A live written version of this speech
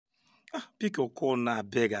Pick your corner, I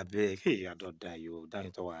beg. Hey, I don't die, you. Down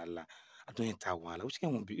into Wala. I don't enter Wala. Which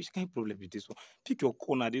kind of problem with this one? Pick your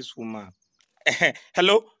corner, this woman.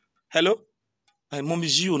 Hello? Mommy,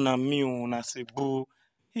 you na me, na say boo.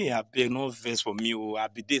 Hey, I beg, no verse for me. I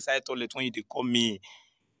be this. I told it when you call me.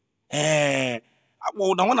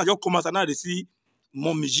 Well, the one I just come out and now they see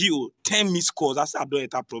Mommy Gio 10 missed calls. I said I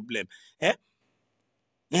don't have problem. I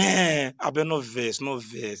beg no verse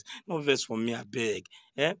for me. I beg.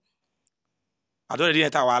 I don't really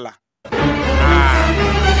enter Wala.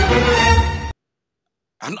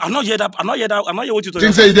 I'm not yet what you talking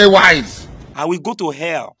about. Say they wise. I will go to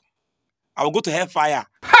hell. I will go to hellfire.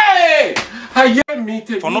 Hey! I hear me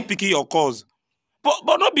for not picking your calls.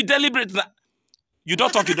 But not be deliberate. You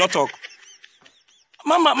don't talk.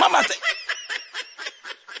 Mama.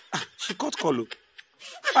 She caught Kolo.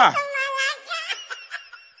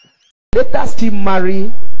 Later still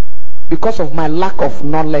marry because of my lack of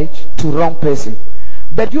knowledge to wrong person.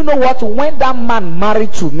 But you know what? When that man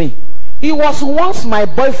married to me, he was once my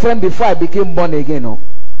boyfriend before I became born again. Oh.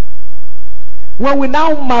 When we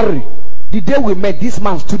now marry, the day we met, this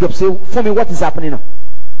man stood up, say, "For me, what is happening now?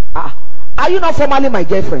 Are you not formally my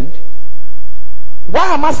girlfriend?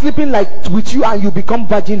 Why am I sleeping like with you and you become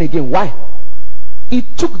virgin again? Why?" It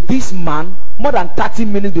took this man more than 30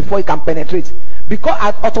 minutes before he can penetrate, because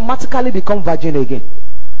I automatically become virgin again.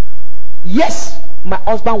 Yes, my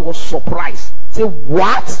husband was surprised. Say,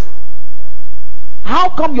 "What? How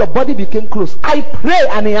come your body became close?" I pray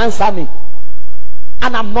and he answered me.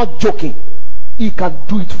 And I'm not joking. He can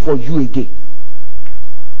do it for you again.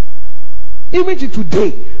 Even to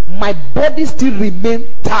today, my body still remains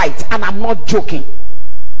tight, and I'm not joking.